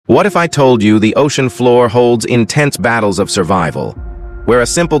What if I told you the ocean floor holds intense battles of survival, where a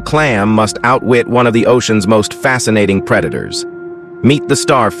simple clam must outwit one of the ocean's most fascinating predators? Meet the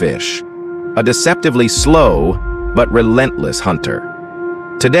starfish, a deceptively slow but relentless hunter.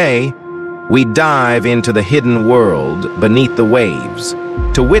 Today, we dive into the hidden world beneath the waves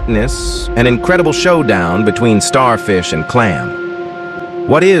to witness an incredible showdown between starfish and clam.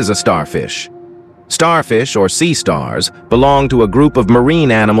 What is a starfish? Starfish, or sea stars, belong to a group of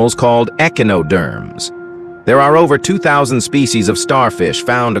marine animals called echinoderms. There are over 2,000 species of starfish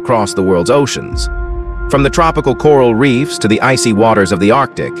found across the world's oceans. From the tropical coral reefs to the icy waters of the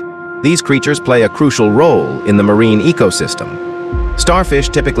Arctic, these creatures play a crucial role in the marine ecosystem. Starfish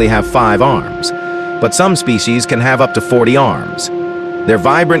typically have 5 arms, but some species can have up to 40 arms. Their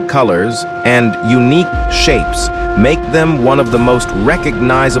vibrant colors and unique shapes make them one of the most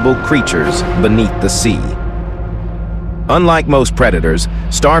recognizable creatures beneath the sea. Unlike most predators,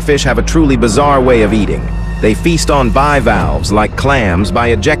 starfish have a truly bizarre way of eating. They feast on bivalves like clams by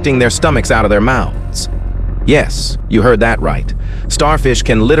ejecting their stomachs out of their mouths. Yes, you heard that right. Starfish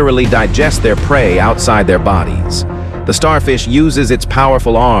can literally digest their prey outside their bodies. The starfish uses its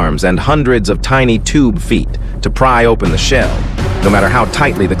powerful arms and hundreds of tiny tube feet to pry open the shell, no matter how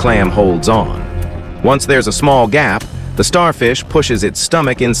tightly the clam holds on. Once there's a small gap, the starfish pushes its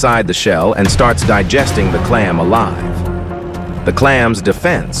stomach inside the shell and starts digesting the clam alive. The clam's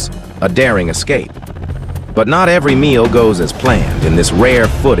defense, a daring escape. But not every meal goes as planned. In this rare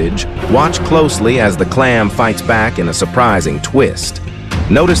footage, watch closely as the clam fights back in a surprising twist.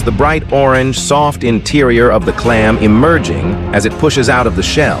 Notice the bright orange, soft interior of the clam emerging as it pushes out of the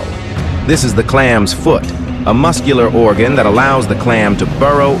shell. This is the clam's foot, a muscular organ that allows the clam to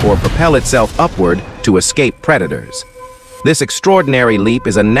burrow or propel itself upward to escape predators. This extraordinary leap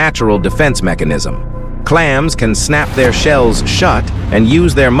is a natural defense mechanism. Clams can snap their shells shut and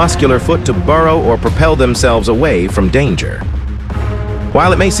use their muscular foot to burrow or propel themselves away from danger.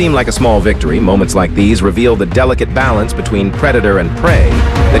 While it may seem like a small victory, moments like these reveal the delicate balance between predator and prey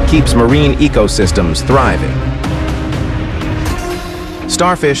that keeps marine ecosystems thriving.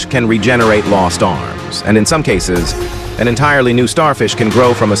 Starfish can regenerate lost arms, and in some cases, an entirely new starfish can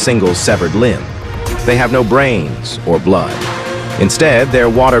grow from a single severed limb. They have no brains or blood. Instead, their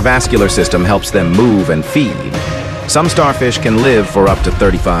water vascular system helps them move and feed. Some starfish can live for up to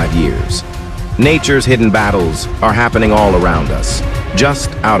 35 years. Nature's hidden battles are happening all around us,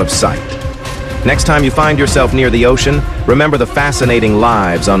 just out of sight. Next time you find yourself near the ocean, remember the fascinating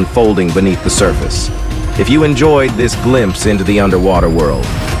lives unfolding beneath the surface. If you enjoyed this glimpse into the underwater world,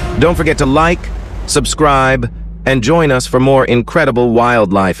 don't forget to like, subscribe, and join us for more incredible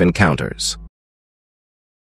wildlife encounters.